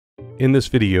In this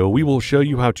video, we will show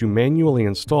you how to manually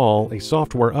install a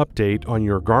software update on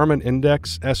your Garmin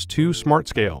Index S2 Smart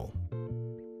Scale.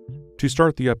 To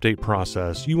start the update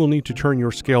process, you will need to turn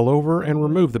your scale over and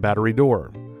remove the battery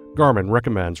door. Garmin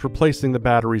recommends replacing the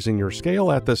batteries in your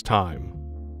scale at this time.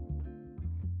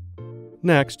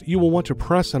 Next, you will want to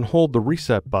press and hold the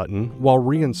reset button while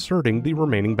reinserting the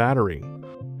remaining battery.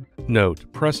 Note,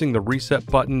 pressing the reset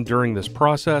button during this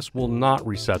process will not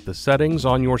reset the settings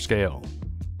on your scale.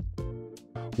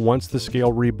 Once the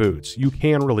scale reboots, you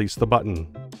can release the button.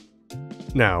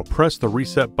 Now, press the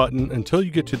reset button until you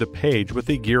get to the page with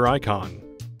the gear icon.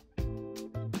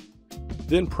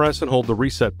 Then press and hold the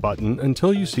reset button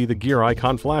until you see the gear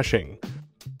icon flashing.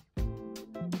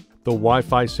 The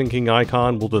Wi-Fi syncing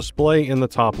icon will display in the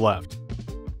top left.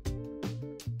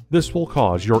 This will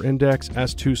cause your Index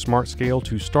S2 Smart Scale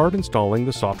to start installing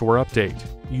the software update.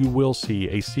 You will see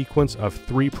a sequence of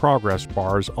 3 progress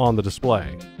bars on the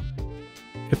display.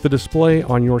 If the display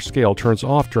on your scale turns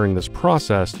off during this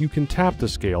process, you can tap the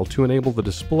scale to enable the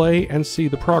display and see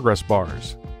the progress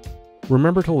bars.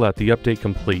 Remember to let the update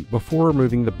complete before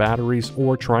removing the batteries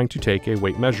or trying to take a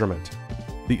weight measurement.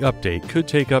 The update could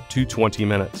take up to 20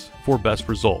 minutes. For best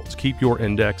results, keep your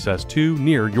Index S2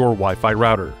 near your Wi-Fi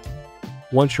router.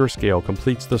 Once your scale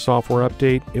completes the software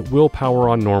update, it will power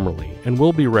on normally and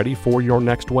will be ready for your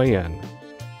next weigh-in.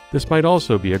 This might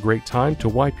also be a great time to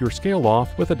wipe your scale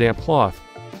off with a damp cloth.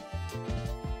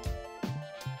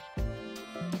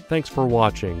 Thanks for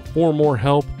watching. For more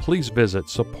help, please visit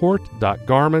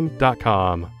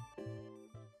support.garmin.com.